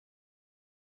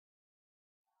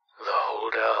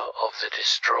of the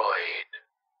destroyed.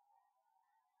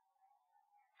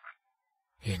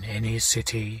 In any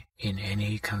city, in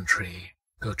any country,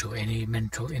 go to any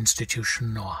mental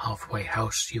institution or halfway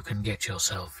house you can get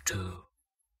yourself to.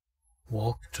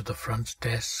 Walk to the front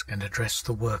desk and address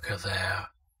the worker there,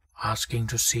 asking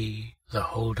to see the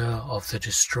holder of the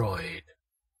destroyed.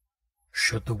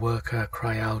 Should the worker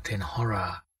cry out in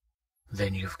horror,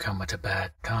 then you've come at a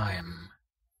bad time.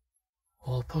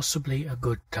 Or possibly a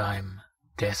good time.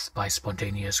 Death by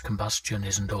spontaneous combustion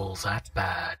isn't all that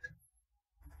bad.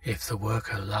 If the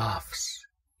worker laughs,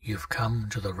 you've come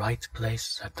to the right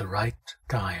place at the right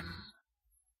time.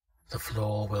 The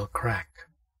floor will crack,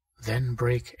 then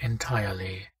break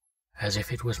entirely, as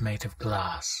if it was made of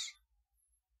glass.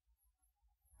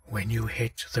 When you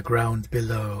hit the ground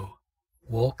below,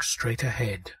 walk straight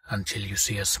ahead until you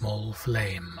see a small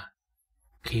flame.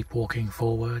 Keep walking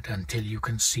forward until you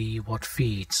can see what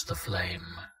feeds the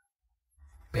flame.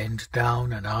 Bend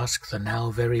down and ask the now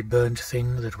very burnt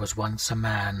thing that was once a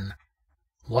man,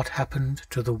 what happened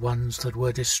to the ones that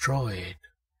were destroyed?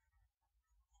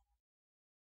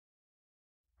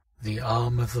 The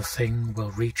arm of the thing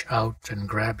will reach out and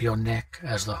grab your neck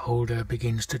as the holder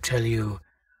begins to tell you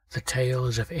the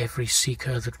tales of every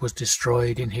seeker that was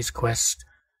destroyed in his quest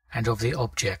and of the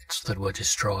objects that were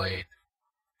destroyed.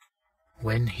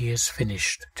 When he is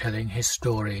finished telling his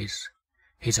stories,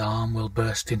 his arm will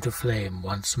burst into flame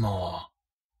once more.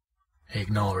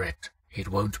 Ignore it, it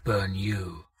won't burn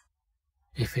you.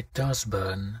 If it does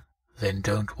burn, then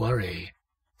don't worry,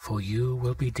 for you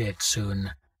will be dead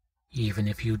soon, even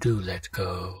if you do let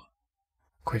go.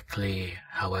 Quickly,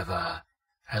 however,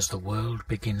 as the world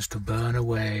begins to burn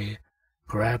away,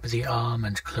 grab the arm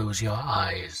and close your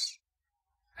eyes.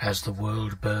 As the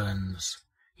world burns,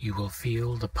 you will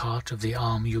feel the part of the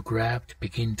arm you grabbed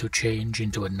begin to change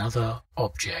into another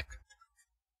object.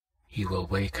 You will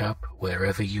wake up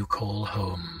wherever you call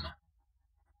home.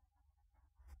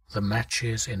 The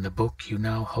matches in the book you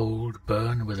now hold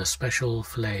burn with a special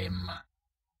flame.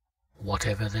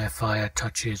 Whatever their fire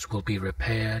touches will be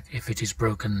repaired if it is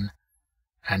broken,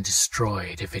 and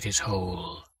destroyed if it is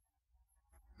whole.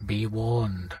 Be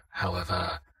warned,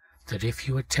 however, that if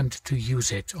you attempt to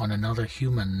use it on another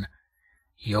human,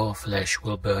 your flesh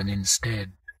will burn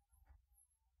instead.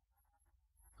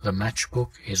 The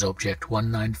matchbook is Object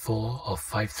 194 of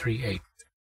 538.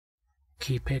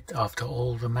 Keep it after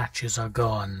all the matches are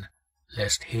gone,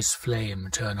 lest his flame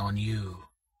turn on you.